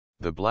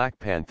The Black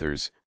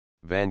Panthers,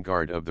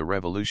 Vanguard of the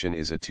Revolution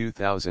is a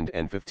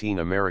 2015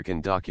 American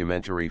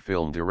documentary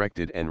film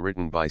directed and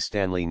written by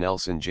Stanley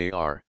Nelson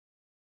Jr.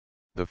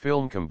 The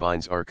film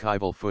combines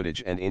archival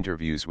footage and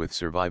interviews with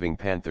surviving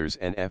Panthers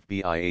and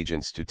FBI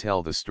agents to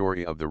tell the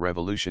story of the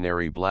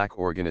revolutionary black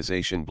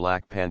organization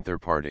Black Panther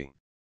Party.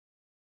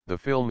 The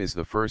film is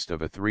the first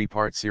of a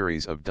three-part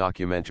series of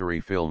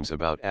documentary films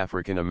about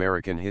African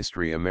American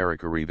history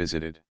America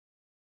Revisited.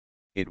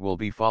 It will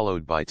be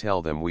followed by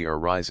Tell Them We Are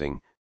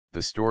Rising,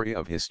 the story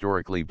of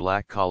historically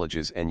black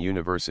colleges and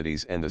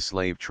universities and the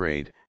slave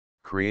trade,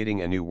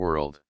 creating a new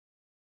world.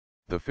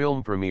 The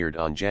film premiered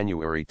on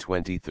January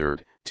 23,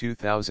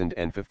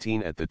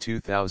 2015 at the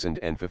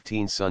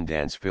 2015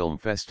 Sundance Film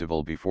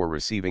Festival before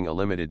receiving a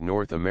limited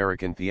North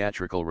American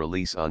theatrical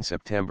release on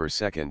September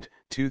 2,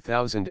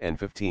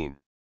 2015.